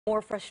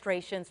More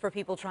frustrations for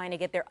people trying to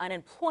get their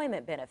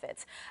unemployment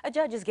benefits. A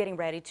judge is getting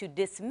ready to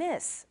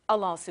dismiss a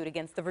lawsuit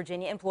against the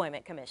Virginia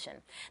Employment Commission.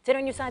 10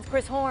 on your side's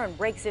Chris Horne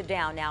breaks it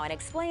down now and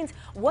explains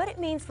what it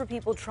means for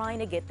people trying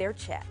to get their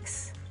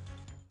checks.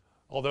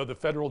 Although the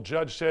federal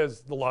judge says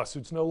the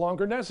lawsuit's no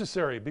longer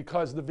necessary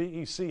because the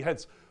VEC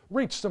has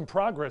reached some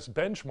progress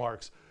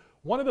benchmarks,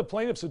 one of the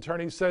plaintiff's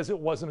attorneys says it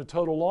wasn't a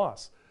total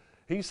loss.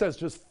 He says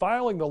just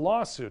filing the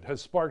lawsuit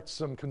has sparked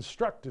some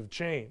constructive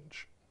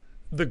change.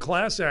 The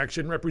class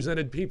action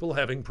represented people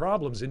having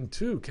problems in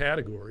two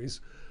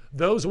categories: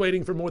 those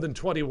waiting for more than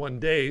 21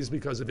 days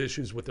because of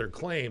issues with their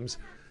claims,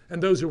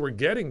 and those who were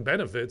getting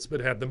benefits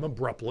but had them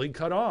abruptly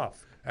cut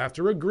off.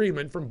 After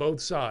agreement from both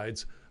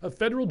sides, a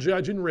federal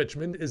judge in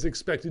Richmond is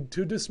expected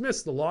to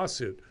dismiss the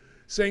lawsuit,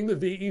 saying the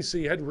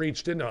VEC had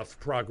reached enough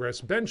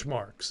progress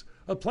benchmarks.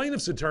 A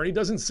plaintiff's attorney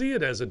doesn't see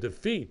it as a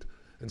defeat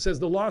and says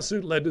the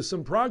lawsuit led to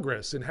some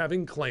progress in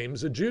having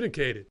claims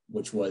adjudicated.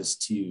 Which was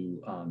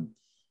to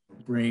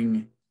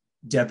bring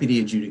deputy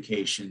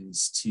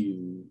adjudications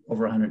to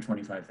over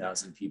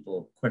 125,000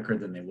 people quicker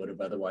than they would have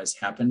otherwise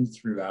happened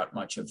throughout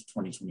much of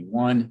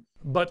 2021.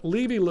 But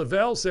Levy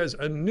Lavelle says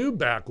a new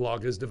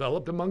backlog has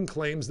developed among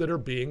claims that are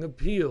being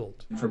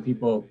appealed. For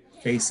people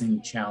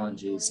facing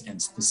challenges and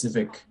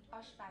specific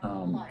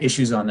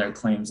issues on their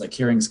claims, like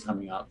hearings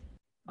coming up,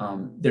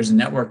 there's a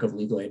network of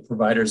legal aid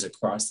providers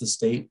across the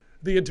state.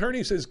 The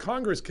attorney says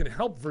Congress can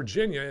help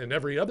Virginia and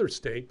every other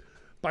state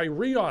by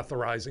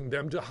reauthorizing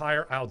them to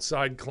hire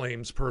outside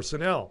claims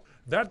personnel.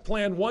 That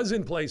plan was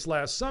in place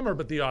last summer,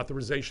 but the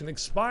authorization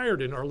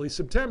expired in early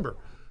September.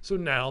 So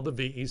now the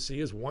VEC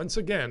is once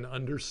again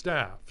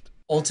understaffed.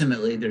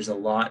 Ultimately, there's a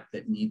lot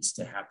that needs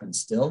to happen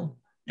still,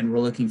 and we're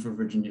looking for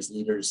Virginia's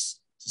leaders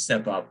to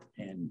step up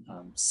and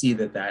see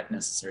that that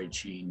necessary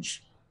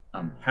change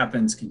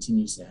happens,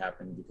 continues to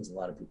happen, because a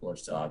lot of people are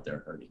still out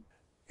there hurting.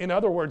 In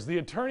other words, the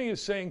attorney is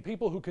saying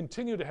people who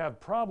continue to have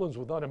problems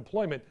with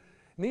unemployment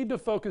need to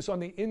focus on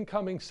the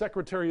incoming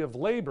Secretary of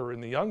Labor in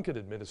the Youngkin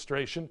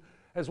administration,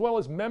 as well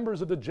as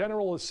members of the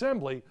General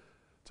Assembly,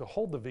 to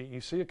hold the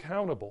VEC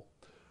accountable.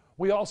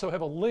 We also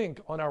have a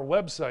link on our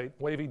website,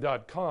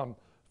 WAVY.com,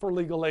 for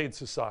Legal Aid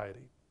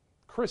Society.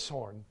 Chris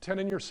Horne, 10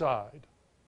 on your side.